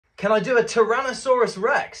Can I do a Tyrannosaurus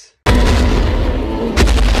Rex?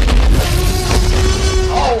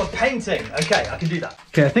 Oh, a painting. Okay, I can do that.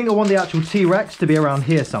 Okay, I think I want the actual T-Rex to be around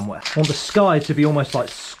here somewhere. I want the sky to be almost like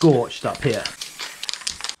scorched up here.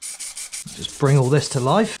 Just bring all this to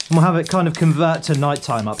life. And we'll have it kind of convert to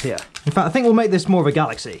nighttime up here. In fact, I think we'll make this more of a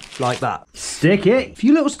galaxy, like that. Stick it. A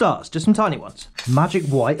few little stars, just some tiny ones. Magic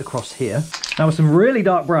white across here. Now with some really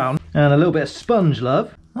dark brown and a little bit of sponge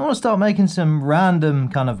love, I want to start making some random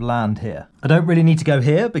kind of land here. I don't really need to go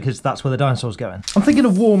here because that's where the dinosaur's going. I'm thinking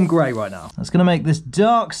of warm grey right now. That's going to make this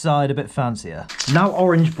dark side a bit fancier. Now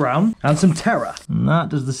orange brown and some terra. And that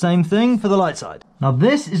does the same thing for the light side. Now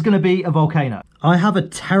this is going to be a volcano. I have a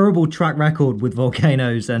terrible track record with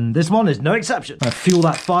volcanoes and this one is no exception. I'm going to fuel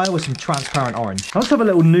that fire with some transparent orange. I'll just have a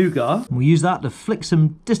little nougat and we'll use that to flick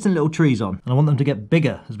some distant little trees on. And I want them to get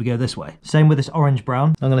bigger as we go this way. Same with this orange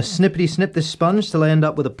brown. I'm going to snippety snip this sponge till I end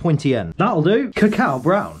up with a pointy end. That'll do. Cacao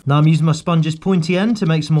brown. Now I'm using my sponge's pointy end to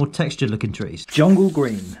make some more textured looking trees. Jungle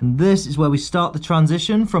green. And this is where we start the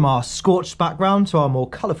transition from our scorched background to our more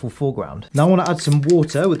colourful foreground. Now I want to add some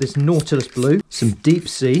water with this Nautilus blue, some deep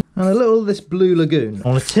sea, and a little of this blue lagoon. I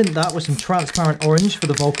want to tint that with some transparent orange for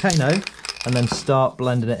the volcano and then start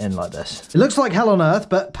blending it in like this. It looks like hell on earth,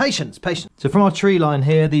 but patience, patience. So from our tree line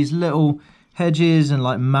here, these little hedges and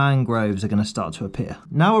like mangroves are going to start to appear.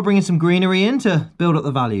 Now we're bringing some greenery in to build up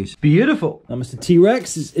the values. Beautiful. Now Mr.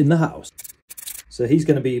 T-Rex is in the house. So he's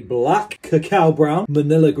going to be black, cacao brown,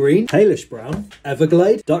 manila green, palish brown,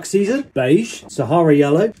 everglade, duck season, beige, Sahara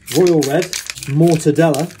yellow, royal red,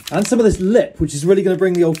 mortadella, and some of this lip, which is really going to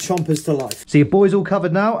bring the old chompers to life. So your boy's all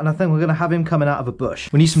covered now, and I think we're going to have him coming out of a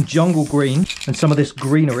bush. We need some jungle green and some of this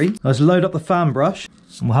greenery. Let's load up the fan brush,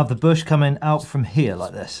 and we'll have the bush coming out from here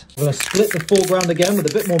like this. We're going to split the foreground again with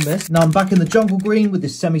a bit more mist. Now I'm back in the jungle green with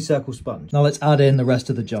this semicircle sponge. Now let's add in the rest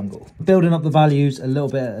of the jungle. Building up the values a little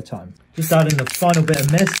bit at a time. Just add in the final bit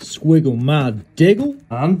of mist. Squiggle mad diggle,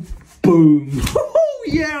 and boom. Oh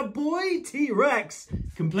yeah, boy, T-Rex.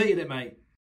 Completed it, mate.